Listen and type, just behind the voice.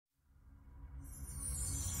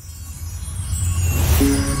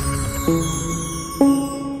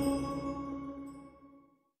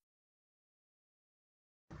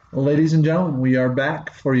Ladies and gentlemen, we are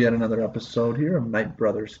back for yet another episode here of Night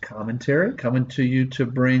Brothers Commentary, coming to you to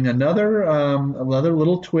bring another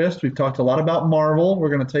little twist. We've talked a lot about Marvel.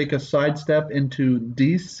 We're going to take a sidestep into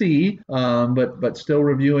DC, but still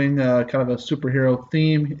reviewing kind of a superhero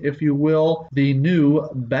theme, if you will, the new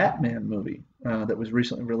Batman movie. That was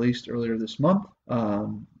recently released earlier this month.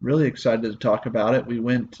 Really excited to talk about it. We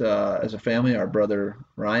went as a family, our brother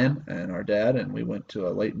Ryan and our dad, and we went to a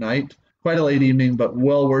late night, quite a late evening, but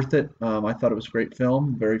well worth it. I thought it was a great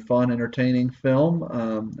film, very fun, entertaining film,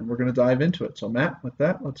 and we're going to dive into it. So, Matt, with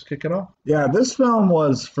that, let's kick it off. Yeah, this film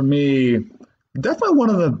was, for me, definitely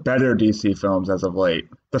one of the better DC films as of late.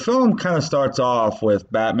 The film kind of starts off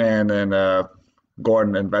with Batman and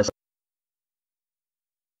Gordon investigating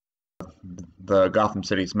the Gotham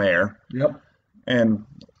City's mayor. Yep. And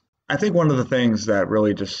I think one of the things that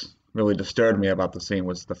really disturbed me about the scene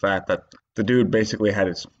was the fact that the dude basically had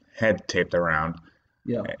his head taped around.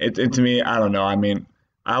 Yeah. It to me, I don't know. I mean,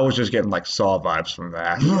 I was just getting like Saw vibes from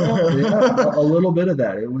that. Yeah, a little bit of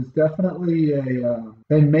that. It was definitely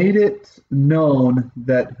they made it known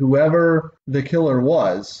that whoever the killer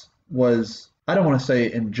was, I don't want to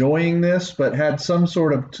say enjoying this, but had some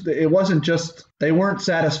sort of, it wasn't just, they weren't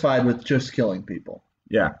satisfied with just killing people.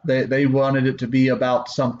 Yeah. They wanted it to be about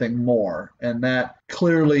something more. And that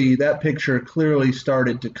picture clearly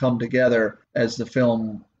started to come together as the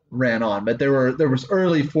film ran on. But there was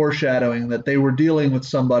early foreshadowing that they were dealing with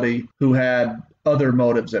somebody who had other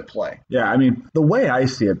motives at play. Yeah, I mean, the way I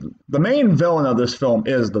see it, the main villain of this film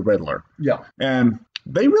is the Riddler. Yeah. And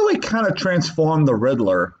they really kind of transformed the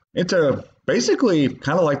Riddler into basically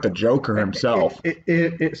kind of like the Joker himself.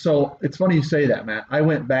 So it's funny you say that, Matt. I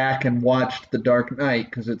went back and watched The Dark Knight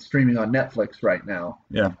because it's streaming on Netflix right now.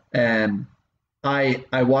 Yeah. And I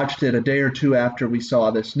watched it a day or two after we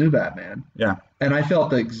saw this new Batman. Yeah. And I felt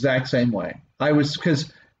the exact same way.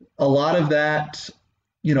 Because a lot of that,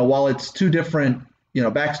 while it's two different,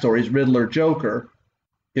 backstories, Riddler, Joker,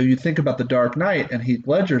 you think about The Dark Knight and Heath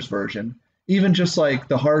Ledger's version, even just like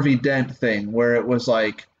the Harvey Dent thing where it was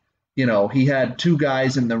like, he had two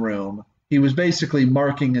guys in the room. He was basically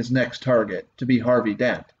marking his next target to be Harvey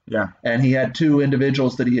Dent. Yeah. And he had two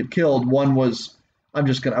individuals that he had killed. One was, I'm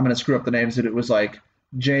going to screw up the names, that it was like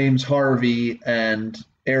James Harvey and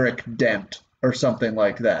Eric Dent or something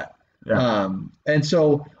like that. Yeah. And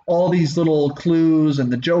so all these little clues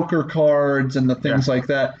and the Joker cards and the things like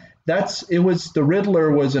that, the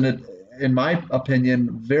Riddler was, in my opinion,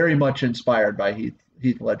 very much inspired by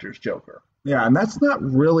Heath Ledger's Joker. Yeah, and that's not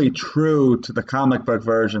really true to the comic book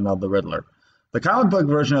version of the Riddler. The comic book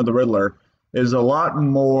version of the Riddler is a lot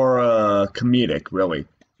more comedic, really.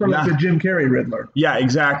 Sort of like the Jim Carrey Riddler. Yeah,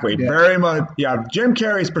 exactly. Yeah. Very much. Yeah, Jim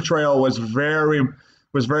Carrey's portrayal was very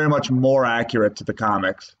much more accurate to the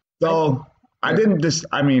comics. Though I didn't.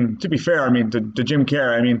 To be fair, to Jim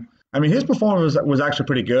Carrey, his performance was actually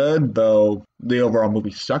pretty good, though the overall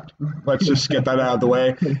movie sucked. Let's just get that out of the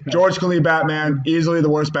way. George Clooney Batman, easily the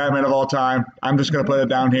worst Batman of all time. I'm just going to put it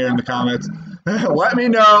down here in the comments. Let me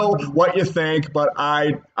know what you think, but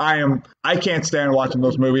I can't stand watching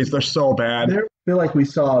those movies. They're so bad. I feel like we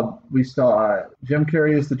saw Jim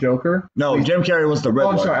Carrey as the Joker. No, Jim Carrey was the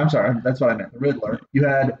Riddler. Oh, I'm sorry. That's what I meant. The Riddler. You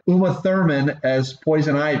had Uma Thurman as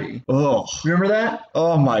Poison Ivy. Oh. Remember that?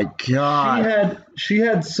 Oh my God. She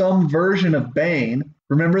had some version of Bane.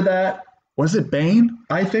 Remember that? Was it Bane?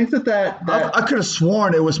 I think that I could have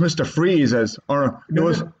sworn it was Mr. Freeze No.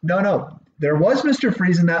 There was Mr.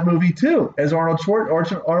 Freeze in that movie too, as Arnold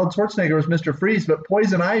Schwarzenegger was Mr. Freeze, but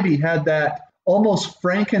Poison Ivy had that almost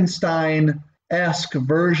Frankenstein-esque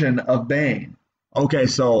version of Bane. Okay,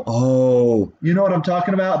 so you know what I'm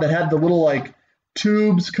talking about? That had the little like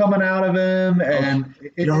tubes coming out of him, and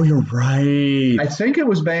you're right. I think it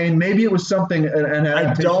was Bane. Maybe it was something,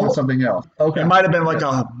 something else. Okay, it might have been like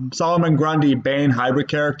a Solomon Grundy Bane hybrid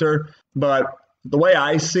character, but the way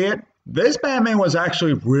I see it, this Batman was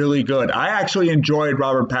actually really good. I actually enjoyed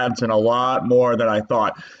Robert Pattinson a lot more than I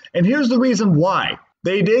thought. And here's the reason why.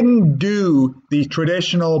 They didn't do the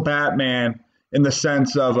traditional Batman in the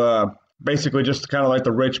sense of basically just kind of like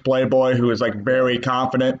the rich playboy who is like very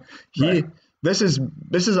confident. Right. This is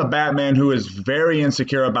a Batman who is very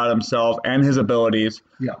insecure about himself and his abilities.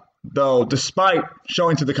 Yeah. Though despite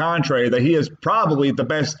showing to the contrary that he is probably the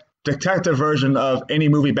best detective version of any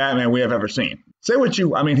movie Batman we have ever seen. Say what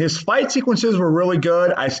you, his fight sequences were really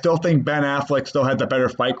good. I still think Ben Affleck still had the better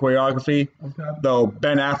fight choreography. Okay. Though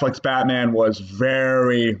Ben Affleck's Batman was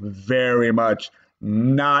very, very much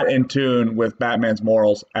not in tune with Batman's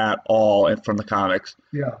morals at all from the comics.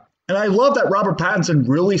 Yeah. And I love that Robert Pattinson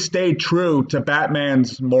really stayed true to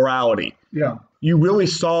Batman's morality. Yeah. You really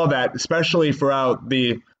saw that, especially throughout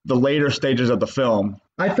the the later stages of the film.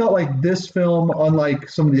 I felt like this film, unlike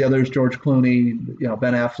some of the others, George Clooney,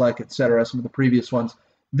 Ben Affleck, et cetera, some of the previous ones,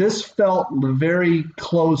 this felt very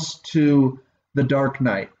close to The Dark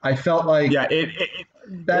Knight. I felt like I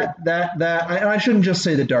shouldn't just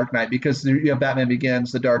say The Dark Knight, because you have Batman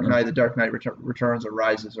Begins, The Dark Knight, The Dark Knight Returns or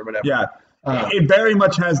Rises or whatever. Yeah. It very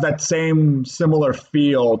much has that same similar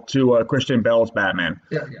feel to Christian Bale's Batman.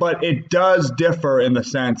 But it does differ in the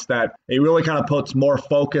sense that it really kind of puts more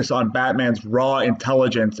focus on Batman's raw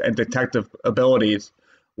intelligence and detective abilities,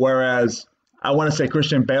 whereas I want to say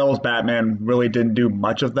Christian Bale's Batman really didn't do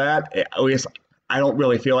much of that. At least I don't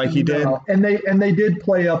really feel like he did. And they did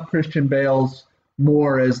play up Christian Bale's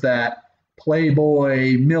more as that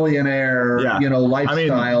playboy millionaire,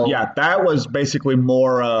 lifestyle. That was basically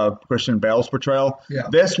more Christian Bale's portrayal.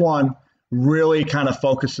 This one really kind of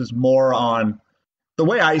focuses more on, the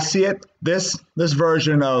way I see it, this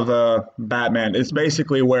version of Batman is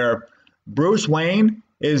basically where Bruce Wayne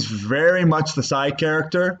is very much the side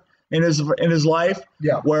character in his life,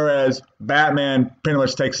 whereas Batman pretty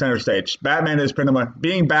much takes center stage. Batman is pretty much,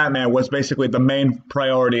 being Batman was basically the main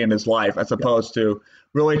priority in his life, as opposed to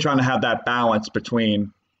really trying to have that balance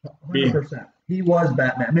between 100%. He was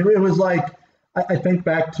Batman. I mean, it was like, I think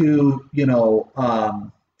back to,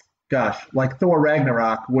 like Thor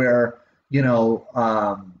Ragnarok, where,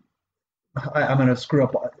 I'm going to screw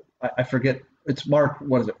up. I forget. It's Mark,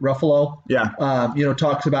 what is it? Ruffalo?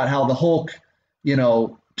 Talks about how the Hulk,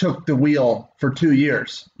 took the wheel for 2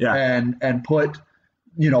 years and put,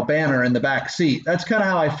 Banner in the back seat. That's kind of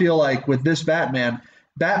how I feel like with this Batman.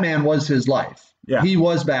 Batman was his life. He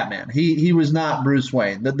was Batman. He was not Bruce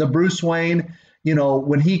Wayne. The Bruce Wayne,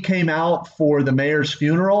 when he came out for the mayor's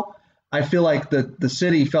funeral, I feel like the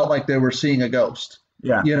city felt like they were seeing a ghost.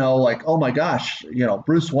 Like, oh my gosh,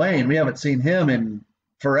 Bruce Wayne, we haven't seen him in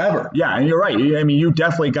forever. Yeah, and you're right. I mean, you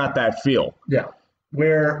definitely got that feel.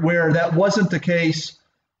 Where that wasn't the case,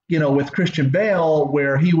 with Christian Bale,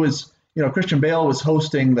 where he was, Christian Bale was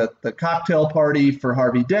hosting the cocktail party for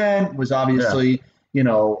Harvey Dent, was obviously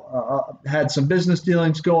had some business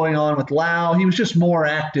dealings going on with Lau. He was just more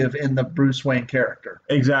active in the Bruce Wayne character.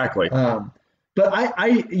 Exactly.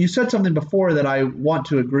 But you said something before that I want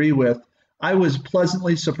to agree with. I was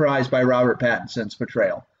pleasantly surprised by Robert Pattinson's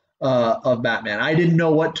portrayal of Batman. I didn't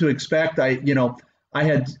know what to expect. I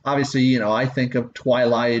had obviously, I think of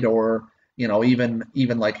Twilight or, even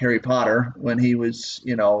like Harry Potter when he was,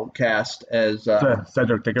 cast as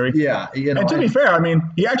Cedric Diggory. And to be fair, I mean,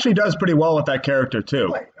 he actually does pretty well with that character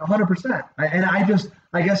too. 100%. And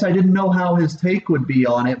I guess I didn't know how his take would be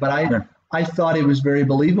on it, but I thought it was very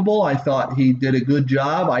believable. I thought he did a good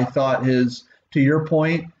job. I thought to your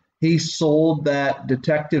point, he sold that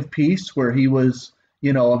detective piece where he was,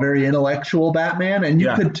 a very intellectual Batman, and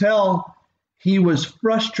you could tell he was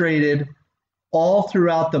frustrated all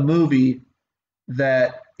throughout the movie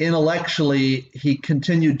that intellectually he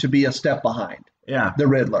continued to be a step behind the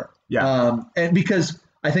Riddler. And because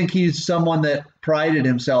I think he's someone that prided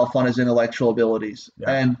himself on his intellectual abilities.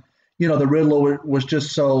 And, the Riddler was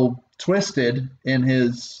just so twisted in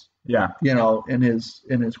his, in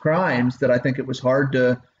his crimes that I think it was hard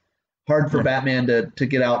for Batman to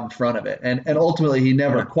get out in front of it. And ultimately he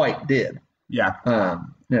never quite did.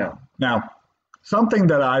 Now, something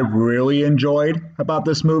that I really enjoyed about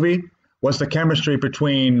this movie was the chemistry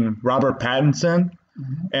between Robert Pattinson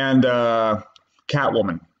and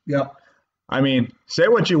Catwoman. I mean, say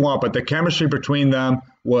what you want, but the chemistry between them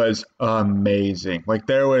was amazing. Like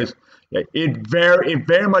it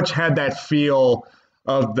very much had that feel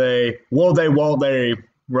of the will they, won't they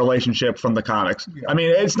relationship from the comics. I mean,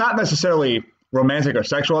 it's not necessarily romantic or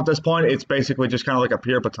sexual at this point. It's basically just kind of like a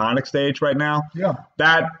pure platonic stage right now.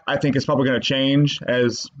 That I think is probably going to change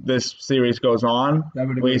as this series goes on. At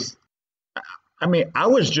least, I mean, I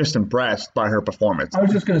was just impressed by her performance. I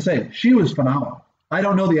was just going to say, she was phenomenal. I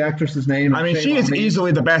don't know the actress's name. I mean, she is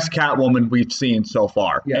easily the best Catwoman we've seen so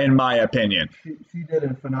far, in my opinion. She did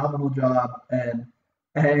a phenomenal job and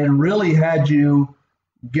really had you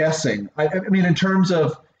guessing. I mean, in terms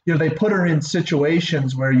of, they put her in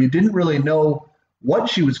situations where you didn't really know what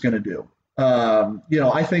she was going to do.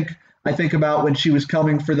 I think about when she was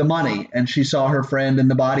coming for the money and she saw her friend in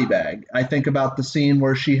the body bag. I think about the scene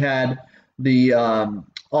where she had the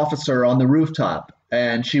officer on the rooftop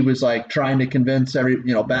and she was like trying to convince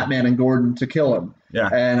Batman and Gordon to kill him.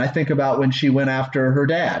 And I think about when she went after her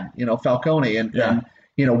dad, Falcone, and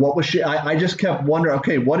what was she? I just kept wondering,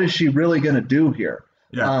 okay, what is she really going to do here?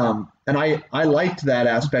 And I liked that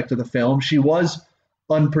aspect of the film. She was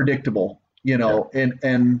unpredictable,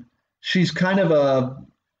 and she's kind of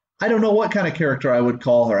I don't know what kind of character I would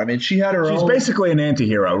call her. I mean, she had her She's own. basically an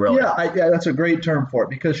anti-hero, really. Yeah, that's a great term for it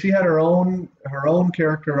because she had her own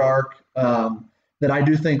character arc that I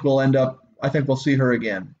do think will end up. I think we'll see her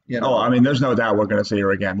again. Oh, I mean, there's no doubt we're going to see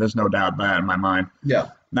her again. There's no doubt about it in my mind. Yeah.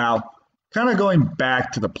 Now, kind of going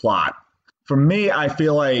back to the plot, for me, I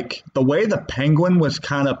feel like the way the Penguin was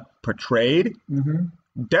kind of portrayed,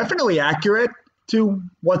 definitely accurate to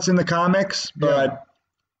what's in the comics, but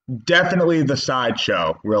definitely the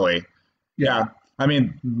sideshow, really. Yeah. I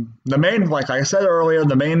mean, the main, like I said earlier,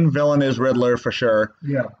 the main villain is Riddler for sure.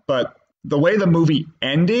 Yeah. But the way the movie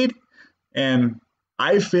ended, and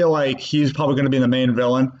I feel like he's probably going to be the main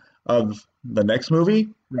villain of the next movie.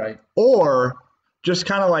 Right. Or just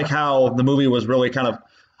kind of like how the movie was really kind of,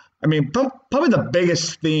 I mean, probably the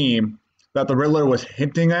biggest theme that the Riddler was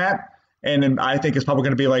hinting at, and I think it's probably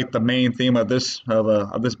going to be like the main theme of this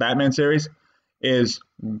Batman series, is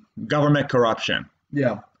government corruption.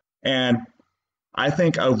 Yeah. And I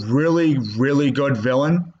think a really, really good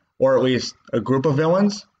villain, or at least a group of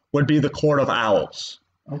villains, would be the Court of Owls.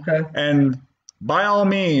 Okay. And by all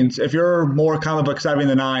means, if you're more comic book savvy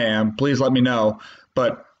than I am, please let me know.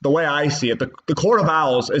 But the way I see it, the Court of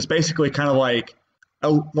Owls is basically kind of like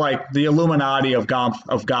the Illuminati of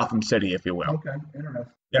Gotham City, if you will. Okay, interesting.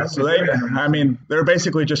 Yeah, so they're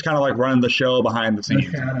basically just kind of like running the show behind the scenes.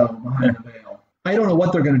 The shadow behind the veil. I don't know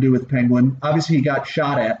what they're going to do with Penguin. Obviously, he got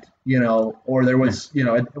shot at, or there was,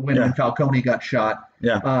 when Falcone got shot.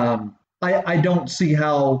 Yeah. I don't see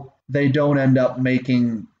how they don't end up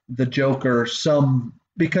making the Joker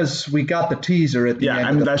because we got the teaser at the end. Yeah,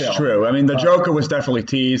 I mean, that's film. true. I mean, the Joker was definitely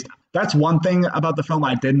teased. That's one thing about the film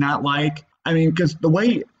I did not like. I mean, because the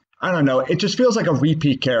way, I don't know, it just feels like a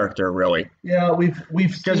repeat character, really. Yeah, we've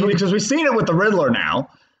because we've seen it with the Riddler now.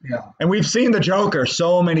 Yeah. And we've seen the Joker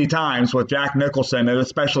so many times with Jack Nicholson and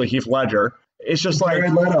especially Heath Ledger. It's just like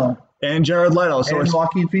Jared Leto. And Jared Leto. So and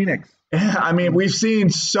Joaquin Phoenix. Yeah, I mean, we've seen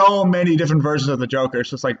so many different versions of the Joker. It's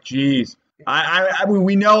just like, geez. I mean,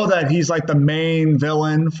 we know that he's like the main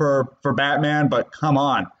villain for Batman, but come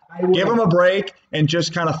on. Give him a break and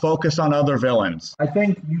just kind of focus on other villains. I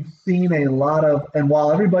think you've seen a lot of, and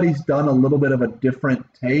while everybody's done a little bit of a different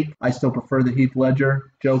take, I still prefer the Heath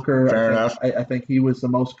Ledger Joker. Fair enough. I think he was the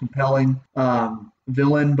most compelling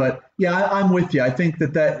villain, but yeah, I'm with you. I think I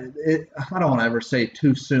don't want to ever say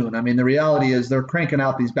too soon. I mean, the reality is they're cranking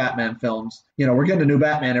out these Batman films. We're getting a new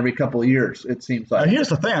Batman every couple of years, it seems like. Here's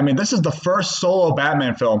the thing. I mean, this is the first solo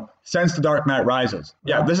Batman film since The Dark Knight Rises.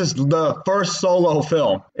 Yeah, this is the first solo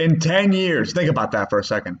film in 10 years. Think about that for a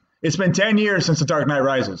second. It's been 10 years since The Dark Knight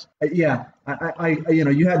Rises. Yeah,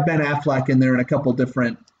 you had Ben Affleck in there in a couple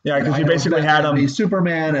different. Yeah, because you basically had him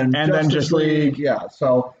Superman and then Justice League. Yeah,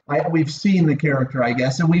 so we've seen the character, I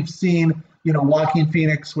guess, and we've seen, Joaquin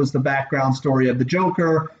Phoenix was the background story of the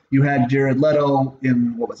Joker. You had Jared Leto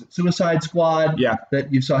in Suicide Squad. Yeah,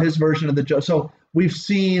 that you saw his version of the Joker. So we've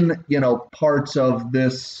seen, parts of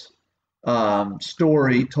this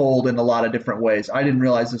story told in a lot of different ways. I didn't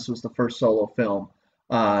realize this was the first solo film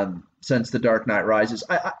since The Dark Knight Rises.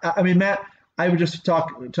 I mean, Matt, I was just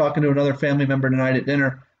talking to another family member tonight at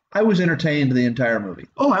dinner. I was entertained the entire movie.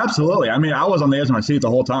 Oh, absolutely. I mean, I was on the edge of my seat the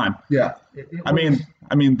whole time. Yeah. I mean,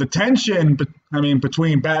 the tension,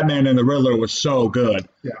 between Batman and the Riddler was so good.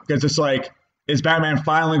 Yeah. Because it's like, is Batman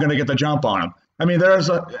finally going to get the jump on him? I mean,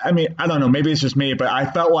 I don't know, maybe it's just me, but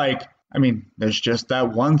I felt like, there's just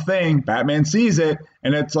that one thing. Batman sees it,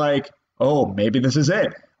 and it's like, oh, maybe this is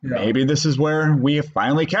it. Yeah. Maybe this is where we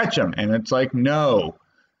finally catch him. And it's like, no.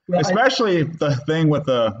 Well, especially the thing with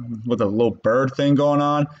the little bird thing going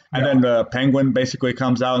on, and then the Penguin basically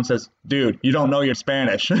comes out and says, "Dude, you don't know your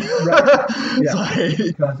Spanish." Right. Yeah.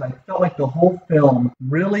 Because I felt like the whole film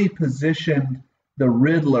really positioned the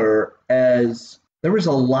Riddler as there was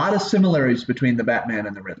a lot of similarities between the Batman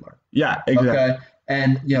and the Riddler. Yeah, exactly. Okay,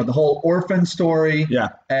 and the whole orphan story. Yeah,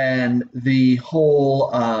 and the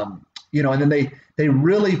whole and then they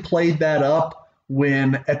really played that up.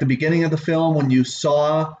 When at the beginning of the film, when you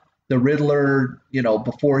saw the Riddler,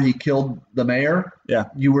 before he killed the mayor,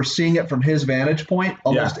 you were seeing it from his vantage point,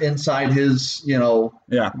 almost inside his,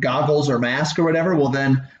 goggles or mask or whatever. Well,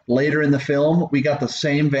 then later in the film, we got the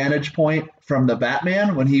same vantage point from the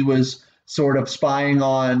Batman when he was sort of spying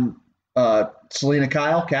on Selena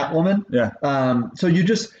Kyle, Catwoman. Yeah. So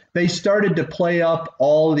they started to play up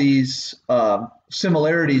all these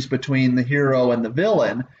similarities between the hero and the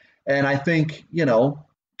villain. And I think,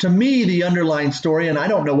 to me, the underlying story, and I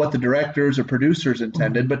don't know what the directors or producers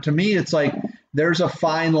intended, but to me, it's like there's a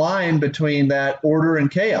fine line between that order and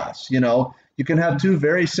chaos. You can have two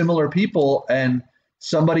very similar people and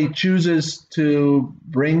somebody chooses to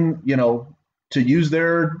bring, to use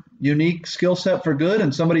their unique skill set for good,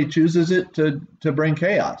 and somebody chooses it to bring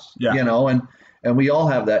chaos. Yeah. And we all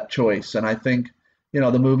have that choice. And I think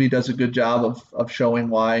the movie does a good job of showing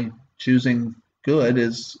why choosing good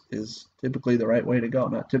is typically the right way to go.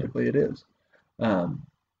 Not typically, it is.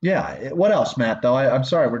 Yeah. What else, Matt? Though I'm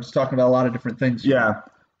sorry, we're just talking about a lot of different things. Yeah.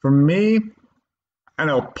 For me, I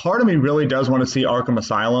know part of me really does want to see Arkham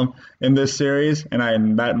Asylum in this series,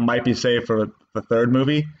 and that might be saved for the third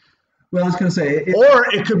movie. Well, I was going to say, or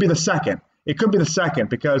it could be the second. It could be the second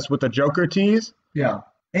because with the Joker tease. Yeah,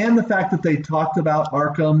 and the fact that they talked about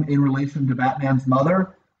Arkham in relation to Batman's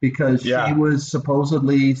mother, because she was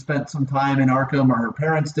supposedly spent some time in Arkham, or her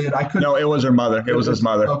parents did. No, it was her mother. It was his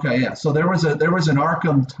mother. Okay, yeah. So there was an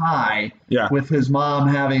Arkham tie with his mom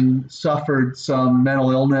having suffered some mental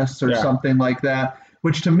illness or something like that,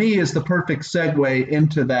 which to me is the perfect segue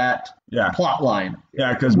into that plot line.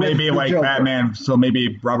 Yeah, because maybe like Joker. Batman, so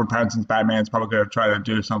maybe Robert Pattinson's Batman's probably going to try to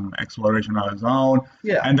do some exploration on his own.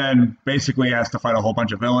 Yeah. And then basically has to fight a whole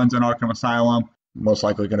bunch of villains in Arkham Asylum. Most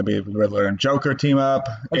likely going to be Riddler and Joker team up,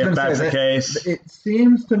 if that's the case. It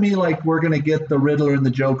seems to me like we're going to get the Riddler and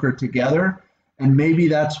the Joker together, and maybe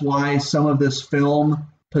that's why some of this film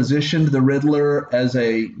positioned the Riddler as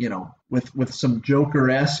a, with some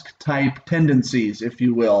Joker-esque type tendencies, if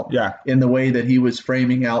you will, in the way that he was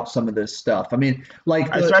framing out some of this stuff. I mean,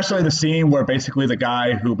 especially the scene where basically the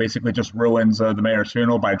guy who basically just ruins the mayor's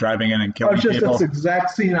funeral by driving in and killing people. That's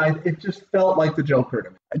exact scene. It just felt like the Joker to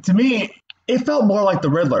me. To me, it felt more like the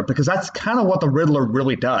Riddler, because that's kind of what the Riddler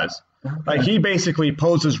really does. Okay. Like, he basically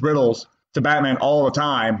poses riddles to Batman all the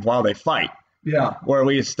time while they fight. Yeah. Or at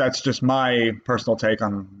least that's just my personal take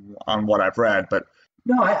on what I've read. But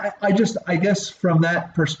no, I guess from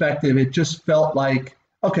that perspective, it just felt like,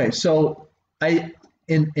 okay, so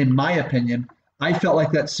in my opinion, I felt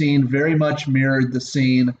like that scene very much mirrored the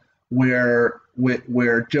scene where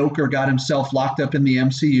Joker got himself locked up in the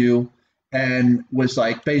MCU and was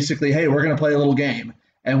like, basically, hey, we're going to play a little game,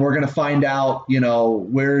 and we're going to find out,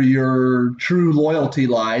 where your true loyalty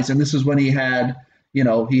lies. And this is when he had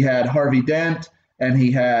Harvey Dent, and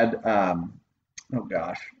he had, oh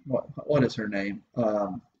gosh, what is her name?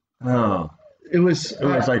 It was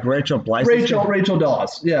like Rachel Blythe. Rachel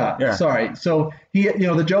Dawes. Yeah. Sorry. So he,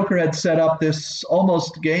 the Joker had set up this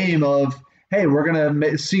almost game of, hey, we're going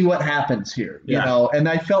to see what happens here, and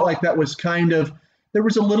I felt like that was kind of, there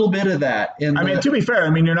was a little bit of that. To be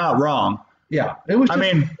fair, you're not wrong. Yeah, it was.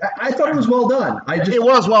 I thought it was well done. It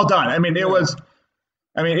was well done. It was.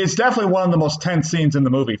 It's definitely one of the most tense scenes in the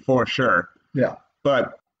movie for sure. Yeah.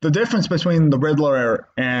 But the difference between the Riddler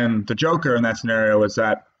and the Joker in that scenario is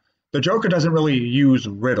that the Joker doesn't really use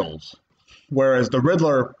riddles, whereas the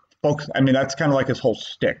Riddler, that's kind of like his whole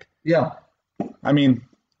shtick. Yeah.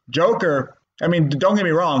 Joker. Don't get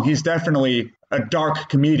me wrong. He's definitely a dark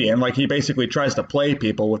comedian. Like, he basically tries to play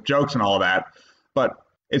people with jokes and all that, but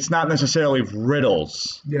it's not necessarily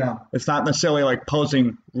riddles. Yeah. It's not necessarily like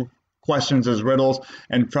posing questions as riddles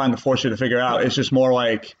and trying to force you to figure it out. It's just more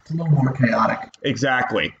like, it's a little more chaotic.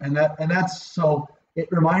 Exactly. And that's so. It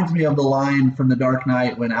reminds me of the line from The Dark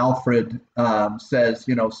Knight when Alfred says,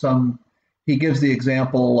 he gives the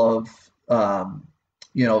example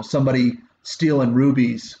of, somebody stealing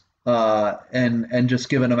rubies. And just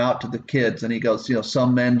giving them out to the kids, and he goes,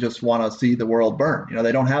 some men just want to see the world burn.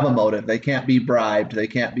 They don't have a motive. They can't be bribed. They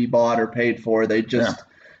can't be bought or paid for. They just,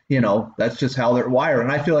 that's just how they're wired.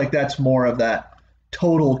 And I feel like that's more of that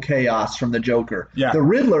total chaos from the Joker. Yeah. The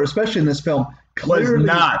Riddler, especially in this film, clearly was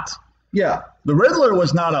not. Yeah. The Riddler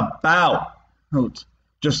was not about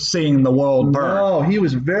just seeing the world burn. No, he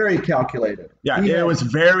was very calculated. Yeah, it was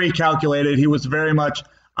very calculated. He was very much,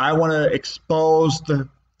 I want to expose the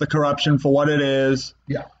corruption for what it is.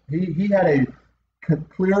 Yeah, he had a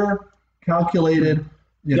clear, calculated.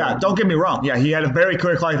 Don't get me wrong. Yeah, he had a very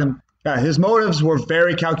clear, his motives were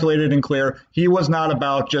very calculated and clear. He was not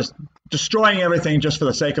about just destroying everything just for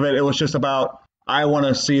the sake of it. It was just about, I want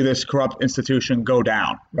to see this corrupt institution go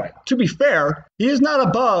down. Right. To be fair, he is not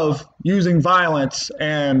above using violence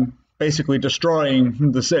and basically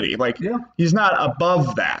destroying the city. He's not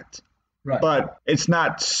above that. Right. But it's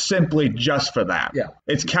not simply just for that. Yeah.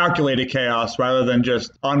 It's calculated chaos rather than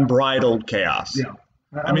just unbridled chaos. Yeah.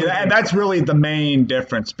 And that's really the main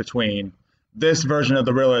difference between this version of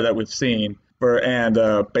the Riddler that we've seen and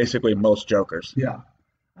basically most Jokers. Yeah.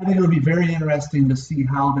 I think it'll be very interesting to see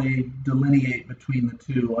how they delineate between the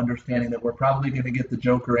two, understanding that we're probably going to get the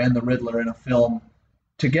Joker and the Riddler in a film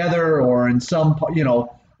together, or in some,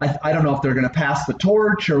 I don't know if they're going to pass the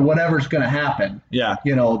torch or whatever's going to happen. Yeah.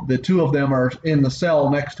 The two of them are in the cell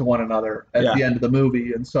next to one another at the end of the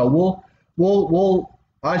movie. And so we'll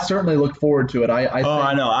I certainly look forward to it. I Oh, I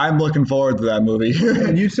think, know. I'm looking forward to that movie.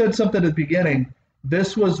 and you said something at the beginning.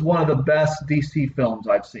 This was one of the best DC films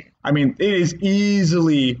I've seen. I mean, it is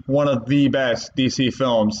easily one of the best DC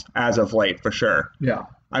films as of late, for sure. Yeah.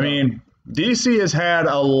 I So, mean, DC has had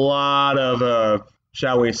a lot of,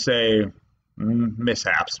 shall we say,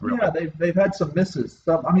 mishaps, really. yeah, they've had some misses.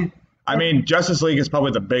 Some, I mean, I mean, Justice League is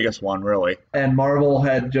probably the biggest one, really. and Marvel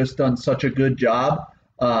had just done such a good job,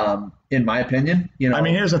 in my opinion. I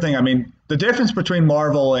mean, here's the thing. I mean, the difference between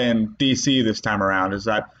Marvel and DC this time around is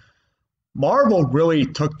that Marvel really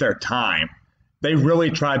took their time. They really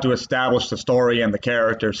tried to establish the story and the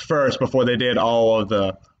characters first before they did all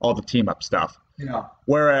the team up stuff. yeah,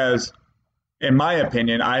 Whereas, in my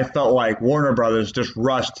opinion, I felt like Warner Brothers just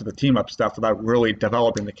rushed to the team up stuff without really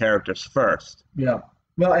developing the characters first. yeah.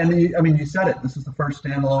 Well, and I mean, you said it. This is the first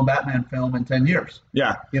standalone Batman film in 10 years.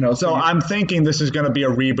 Yeah. So I'm thinking this is going to be a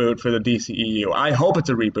reboot for the DCEU. I hope it's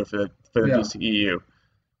a reboot for the yeah. DCEU.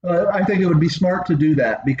 I think it would be smart to do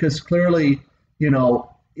that because clearly,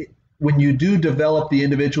 when you do develop the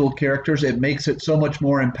individual characters, it makes it so much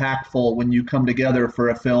more impactful when you come together for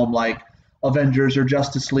a film like Avengers or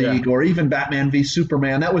Justice League or even Batman v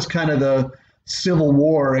Superman. That was kind of the civil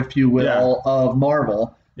war, if you will, of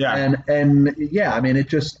Marvel. Yeah. And yeah, I mean,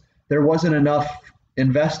 there wasn't enough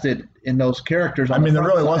invested in those characters. I mean, there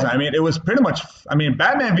really wasn't. I mean, it was pretty much. I mean,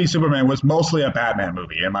 Batman v Superman was mostly a Batman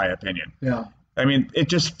movie, in my opinion. Yeah. I mean, it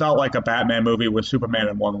just felt like a Batman movie with Superman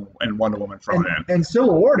and Wonder Woman thrown in. And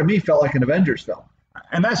Civil War to me felt like an Avengers film.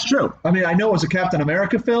 And that's true. I mean, I know it was a Captain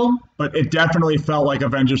America film, but it definitely felt like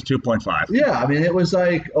Avengers 2.5. Yeah, I mean, it was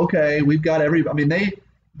like, okay, we've got I mean,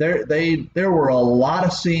 there were a lot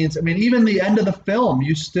of scenes. I mean, even the end of the film,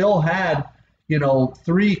 you still had,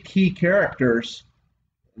 three key characters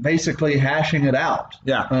basically hashing it out.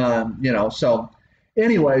 Yeah. So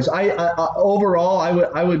anyways, I overall,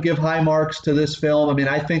 I would give high marks to this film. I mean,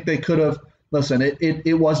 I think they could have, listen,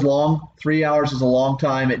 it was long. 3 hours is a long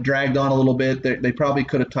time. It dragged on a little bit. They probably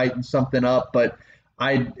could have tightened something up, but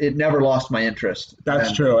it never lost my interest.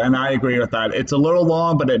 That's true, and I agree with that. It's a little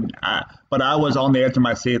long, but I was on the edge of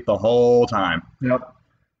my seat the whole time. Yep.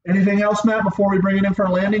 Anything else, Matt, before we bring it in for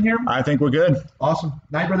a landing here? I think we're good. Awesome.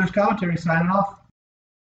 Night Brothers Commentary signing off.